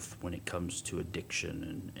health when it comes to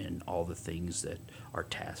addiction and all the things that our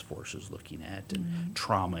task force is looking at, and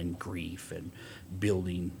trauma and grief, and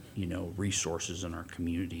building resources in our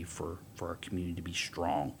community for our community to be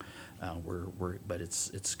strong. But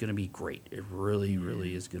it's going to be great. It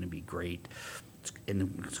really is going to be great,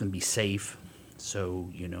 and it's going to be safe. So,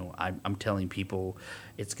 I'm telling people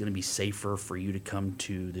it's going to be safer for you to come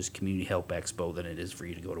to this Community Help Expo than it is for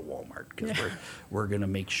you to go to Walmart, because we're going to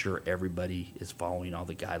make sure everybody is following all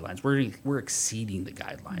the guidelines. We're exceeding the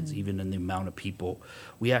guidelines, even in the amount of people.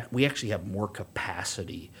 We actually have more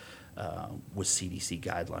capacity with CDC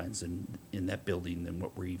guidelines in that building than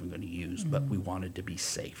what we're even going to use. But we wanted to be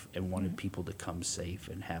safe and wanted people to come safe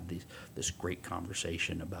and have this great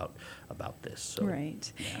conversation about this. So,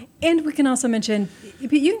 Right. yeah. And we can also mention, you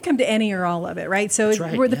can come to any or all of it, right? So That's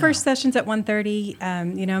right, the yeah. first session's at 1:30.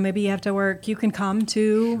 Maybe you have to work. You can come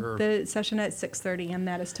to Sure. the session at 6:30, and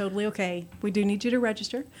that is totally okay. We do need you to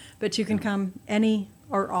register, but you can come any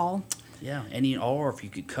or all. Yeah, or if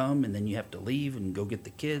you could come and then you have to leave and go get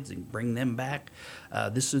the kids and bring them back.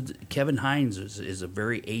 Kevin Hines is a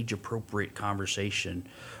very age-appropriate conversation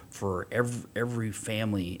for every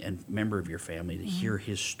family and member of your family to hear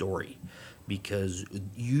his story, because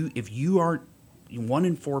if you aren't, 1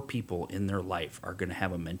 in 4 people in their life are going to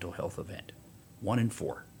have a mental health event, 1 in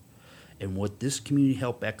 4. And what this Community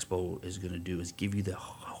Help Expo is going to do is give you the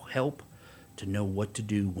help to know what to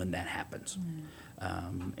do when that happens.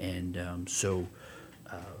 So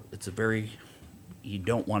it's you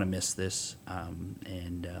don't want to miss this.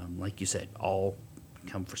 Like you said, all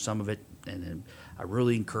come for some of it. And then I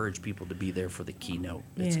really encourage people to be there for the keynote.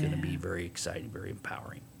 It's going to be very exciting, very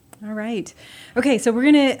empowering. All right. Okay, so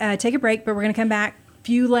we're going to take a break, but we're going to come back.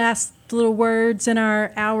 Few last little words in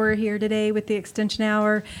our hour here today with the Extension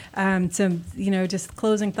Hour. Some, just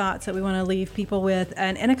closing thoughts that we want to leave people with,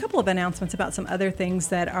 and a couple of announcements about some other things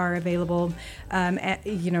that are available,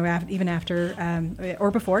 even after or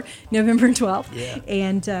before November 12th. Yeah.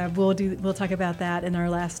 And we'll talk about that in our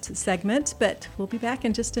last segment, but we'll be back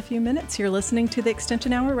in just a few minutes. You're listening to the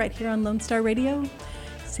Extension Hour right here on Lone Star Radio.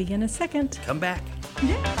 See you in a second. Come back.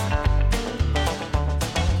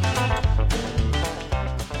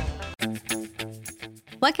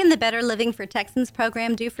 What can the Better Living for Texans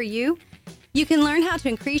program do for you? You can learn how to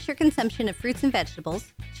increase your consumption of fruits and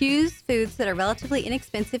vegetables, choose foods that are relatively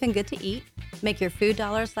inexpensive and good to eat, make your food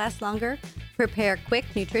dollars last longer, prepare quick,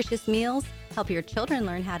 nutritious meals, help your children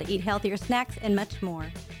learn how to eat healthier snacks, and much more.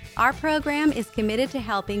 Our program is committed to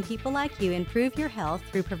helping people like you improve your health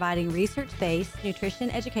through providing research-based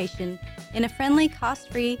nutrition education in a friendly,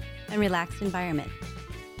 cost-free, and relaxed environment.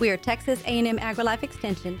 We are Texas A&M AgriLife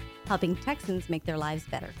Extension, helping Texans make their lives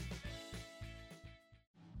better.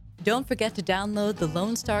 Don't forget to download the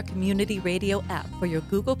Lone Star Community Radio app for your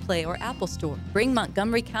Google Play or Apple Store. Bring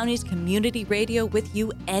Montgomery County's community radio with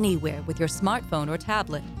you anywhere with your smartphone or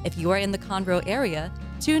tablet. If you are in the Conroe area,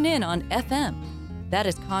 tune in on FM. That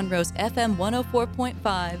is Conroe's FM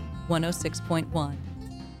 104.5, 106.1.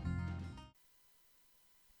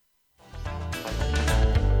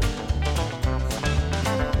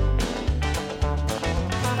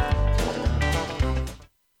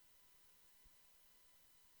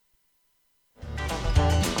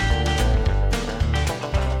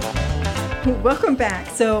 Welcome back.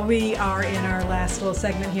 So we are in our last little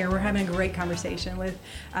segment here. We're having a great conversation with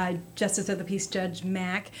Justice of the Peace Judge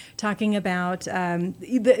Mack, talking about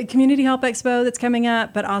the Community Help Expo that's coming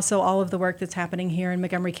up, but also all of the work that's happening here in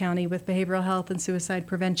Montgomery County with behavioral health and suicide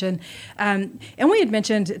prevention. And we had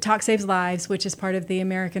mentioned Talk Saves Lives, which is part of the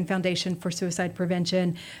American Foundation for Suicide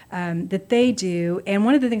Prevention that they do. And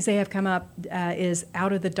one of the things they have come up is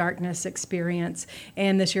Out of the Darkness experience.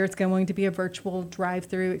 And this year it's going to be a virtual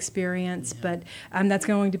drive-through experience. But that's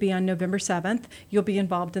going to be on November 7th. You'll be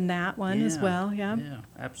involved in that one as well, yeah? Yeah,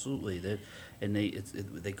 absolutely.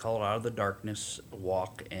 They call it Out of the Darkness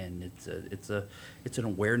walk, and it's an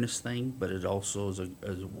awareness thing, but it also is a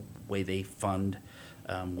way they fund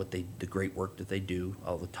the great work that they do,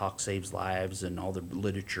 all the Talk Saves Lives and all the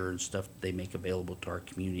literature and stuff they make available to our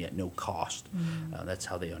community at no cost. That's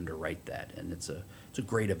how they underwrite that, and it's a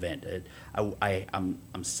great event.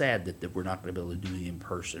 I'm sad that we're not going to be able to do it in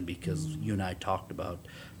person, because you and I talked about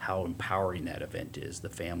how empowering that event is, the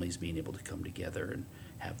families being able to come together and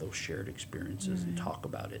have those shared experiences and talk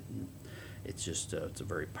about it. And it's just it's a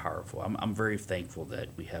very powerful. I'm very thankful that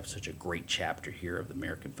we have such a great chapter here of the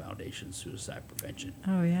American Foundation Suicide Prevention.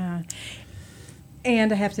 Oh, yeah.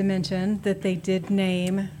 And I have to mention that they did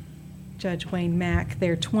name Judge Wayne Mack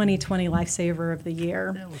their 2020 Lifesaver of the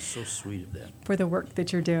Year. That was so sweet of them. For the work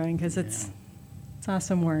that you're doing, because it's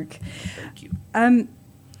awesome work. Thank you.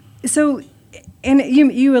 So, and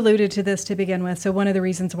you alluded to this to begin with. So one of the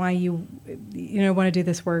reasons why you want to do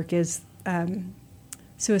this work is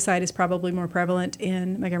suicide is probably more prevalent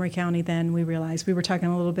in Montgomery County than we realize. We were talking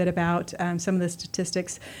a little bit about some of the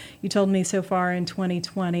statistics you told me so far in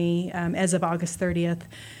 2020, as of August 30th.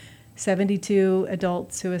 72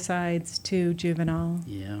 adult suicides, 2 juvenile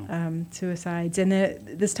suicides. And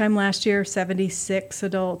this time last year, 76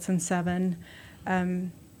 adults and 7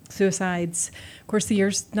 suicides. Of course, the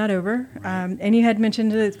year's not over. Right. And you had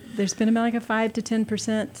mentioned that there's been about like a 5 to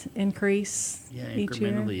 10% increase each year.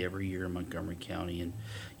 Incrementally every year in Montgomery County. And,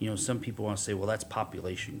 some people want to say, well, that's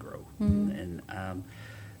population growth. And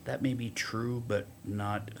that may be true, but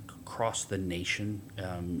not across the nation.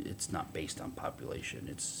 It's not based on population.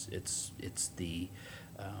 It's the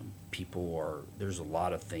people are. There's a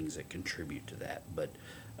lot of things that contribute to that, but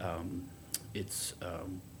it's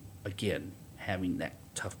again having that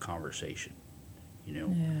tough conversation.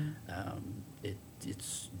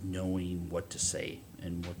 It's knowing what to say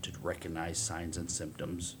and what to recognize signs and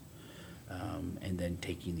symptoms, and then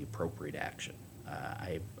taking the appropriate action.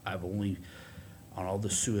 I've only. On all the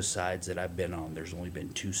suicides that I've been on, there's only been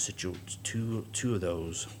two of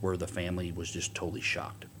those where the family was just totally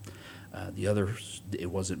shocked. The others,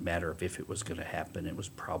 it wasn't a matter of if it was going to happen, it was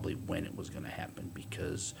probably when it was going to happen,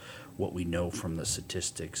 because what we know from the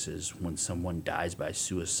statistics is when someone dies by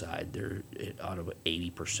suicide, out of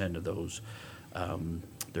 80% of those,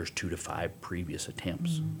 there's 2 to 5 previous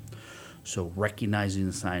attempts. So recognizing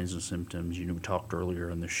the signs and symptoms, we talked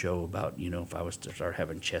earlier on the show about, if I was to start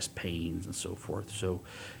having chest pains and so forth. So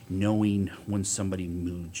knowing when somebody's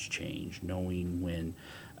moods change, knowing when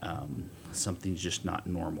something's just not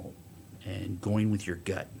normal, and going with your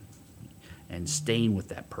gut and staying with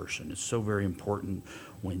that person is so very important.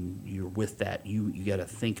 When you're with that, you got to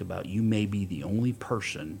think about, you may be the only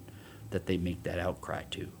person that they make that outcry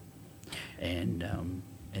to, and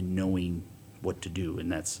knowing what to do.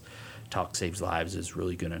 And that's Talk Saves Lives is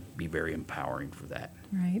really going to be very empowering for that.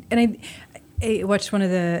 Right. And I watched one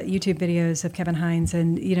of the YouTube videos of Kevin Hines,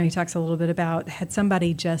 and he talks a little bit about, had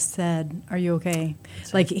somebody just said, "Are you okay?"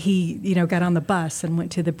 Like he got on the bus and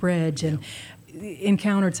went to the bridge and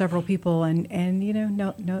encountered several people, and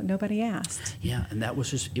nobody asked. Yeah, and that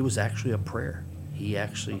was it was actually a prayer. He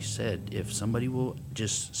actually said, "If somebody will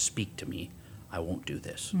just speak to me, I won't do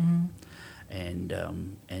this." And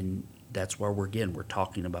that's why we're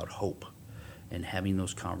talking about hope and having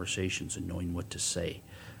those conversations and knowing what to say.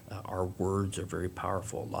 Our words are very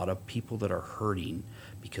powerful. A lot of people that are hurting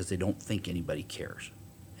because they don't think anybody cares.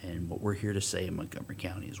 And what we're here to say in Montgomery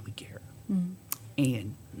County is we care.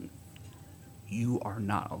 And you are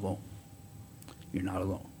not alone. You're not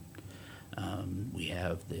alone. We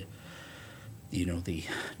have the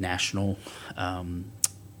national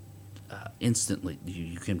instantly,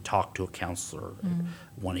 you can talk to a counselor,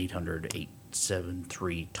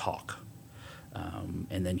 1-800-873-TALK.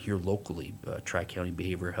 And then here locally, Tri-County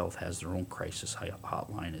Behavioral Health has their own crisis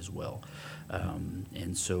hotline as well.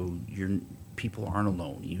 And so people aren't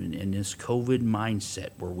alone, even in this COVID mindset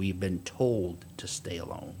where we've been told to stay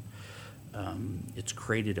alone. It's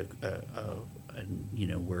created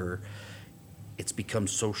where it's become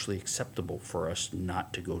socially acceptable for us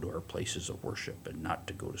not to go to our places of worship and not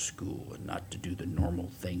to go to school and not to do the normal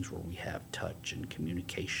things where we have touch and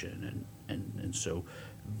communication. And so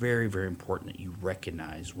very, very important that you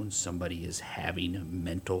recognize when somebody is having a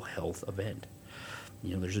mental health event.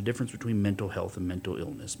 You know, there's a difference between mental health and mental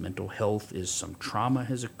illness. Mental health is some trauma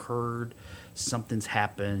has occurred, something's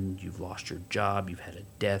happened, you've lost your job, you've had a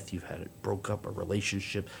death, broke up a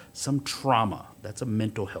relationship, some trauma. That's a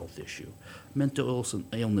mental health issue. Mental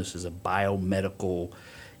illness is a biomedical,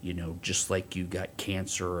 you know, just like you got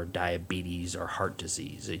cancer or diabetes or heart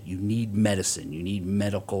disease. You need medicine, you need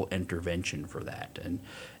medical intervention for that, and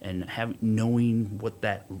knowing what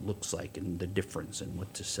that looks like and the difference and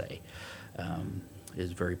what to say.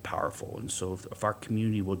 Is very powerful. And so if our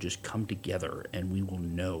community will just come together and we will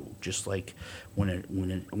know, just like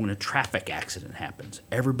when a traffic accident happens,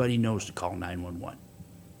 everybody knows to call 911.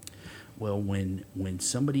 Well, when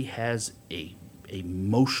somebody has a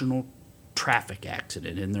emotional traffic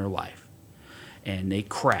accident in their life and they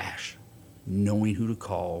crash, knowing who to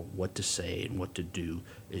call, what to say, and what to do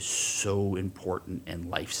is so important and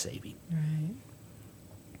life-saving. Right.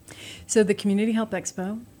 So the Community Help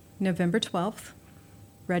Expo, November 12th.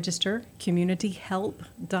 Register,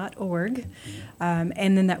 communityhelp.org.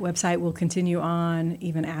 And then that website will continue on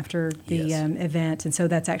even after the event. And so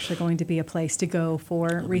that's actually going to be a place to go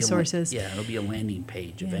for resources. It'll be a landing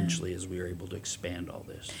page eventually as we are able to expand all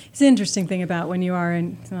this. It's an interesting thing about when you are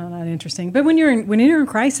in, well, not interesting, but when you're in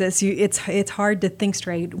crisis, it's hard to think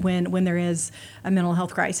straight when there is a mental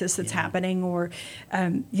health crisis that's happening, or,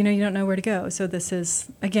 you don't know where to go. So this is,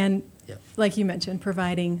 again, like you mentioned,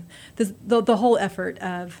 providing the whole effort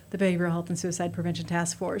of the Behavioral Health and Suicide Prevention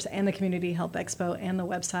Task Force and the Community Help Expo and the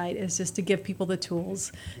website is just to give people the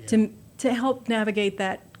tools to help navigate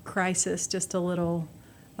that crisis just a little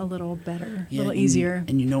better, a little easier.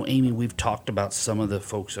 And Amy, we've talked about some of the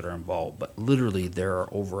folks that are involved, but literally there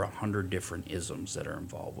are over 100 different isms that are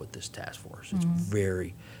involved with this task force. It's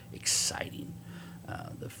very exciting.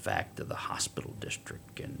 The fact of the hospital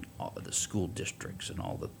district and all the school districts and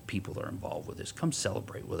all the people that are involved with this. Come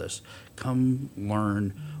celebrate with us. Come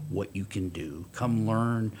learn what you can do. Come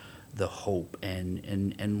learn the hope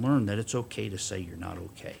and learn that it's okay to say you're not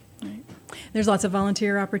okay. Right. There's lots of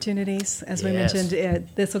volunteer opportunities. As we mentioned,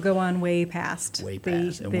 this will go on way past. And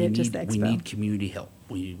the we expo. need community help.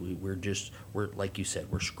 We're like you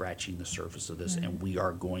said, we're scratching the surface of this, and we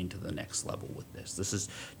are going to the next level with this. This is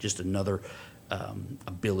just another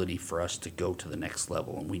ability for us to go to the next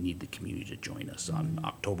level, and we need the community to join us on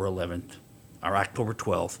October 11th or October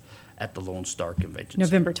 12th at the Lone Star Convention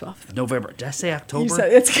November Center. 12th. November. Did I say October? You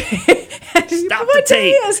said it's Stop the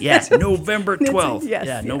tape. Yes, November 12th.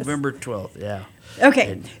 Yes. November 12th. Yeah.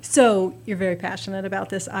 Okay, so you're very passionate about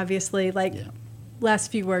this, obviously.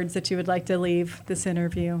 Last few words that you would like to leave this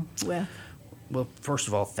interview with. Well, first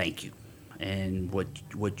of all, thank you, and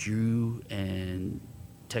what you and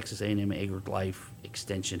Texas A&M Agri Life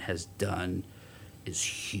Extension has done is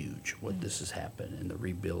huge. What this has happened, and the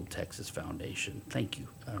Rebuild Texas Foundation. Thank you.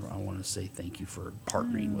 I want to say thank you for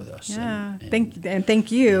partnering with us. Yeah,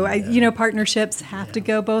 thank you. Partnerships have to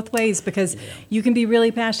go both ways, because you can be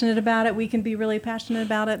really passionate about it. We can be really passionate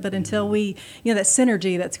about it, but until we, that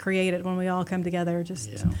synergy that's created when we all come together,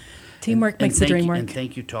 teamwork makes the dream work. And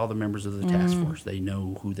thank you to all the members of the task force. They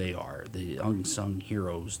know who they are, the unsung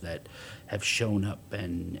heroes that have shown up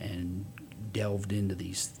and delved into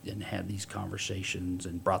these and had these conversations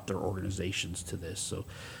and brought their organizations to this. So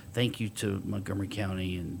thank you to Montgomery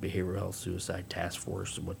County and Behavioral Health Suicide Task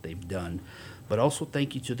Force and what they've done. But also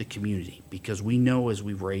thank you to the community, because we know as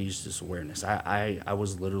we've raised this awareness, I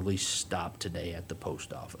was literally stopped today at the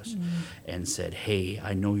post office and said, hey,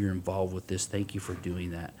 I know you're involved with this. Thank you for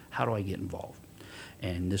doing that. How do I get involved?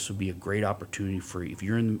 And this would be a great opportunity for, if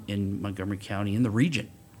you're in Montgomery County, in the region.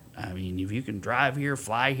 I mean, if you can drive here,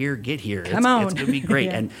 fly here, get here, it's going to be great.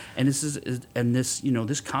 And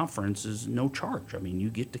this conference is no charge. I mean, you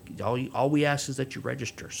get to all we ask is that you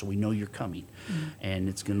register, so we know you're coming, and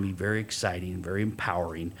it's going to be very exciting, very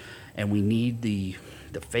empowering. And we need the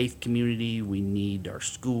faith community. We need our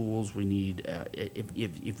schools. We need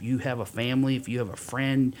if you have a family, if you have a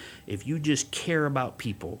friend, if you just care about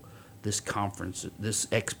people. This conference, this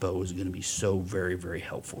expo is going to be so very, very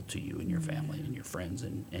helpful to you and your family and your friends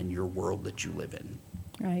and your world that you live in.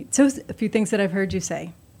 Right. So a few things that I've heard you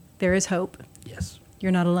say. There is hope. Yes.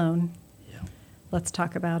 You're not alone. Yeah. Let's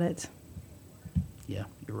talk about it. Yeah,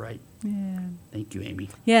 you're right. Yeah. Thank you, Amy.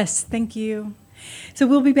 Yes, thank you. So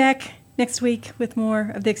we'll be back next week with more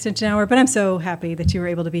of the Extension Hour, but I'm so happy that you were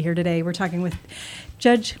able to be here today. We're talking with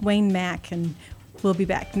Judge Wayne Mack, and we'll be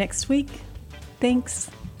back next week. Thanks.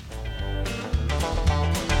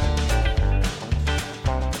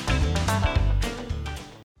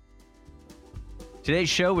 Today's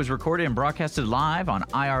show was recorded and broadcasted live on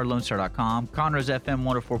irlonestar.com, Conroe's FM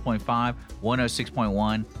 104.5,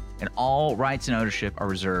 106.1, and all rights and ownership are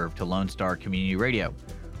reserved to Lone Star Community Radio.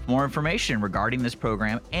 For more information regarding this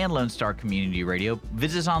program and Lone Star Community Radio,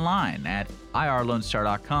 visit us online at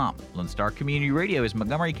irlonestar.com. Lone Star Community Radio is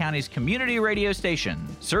Montgomery County's community radio station,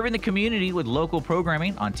 serving the community with local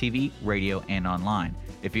programming on TV, radio, and online.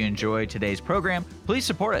 If you enjoyed today's program, please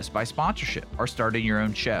support us by sponsorship or starting your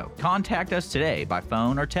own show. Contact us today by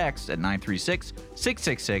phone or text at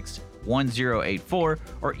 936-666-1084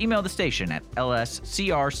 or email the station at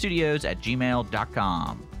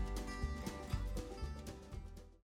lscrstudios@gmail.com.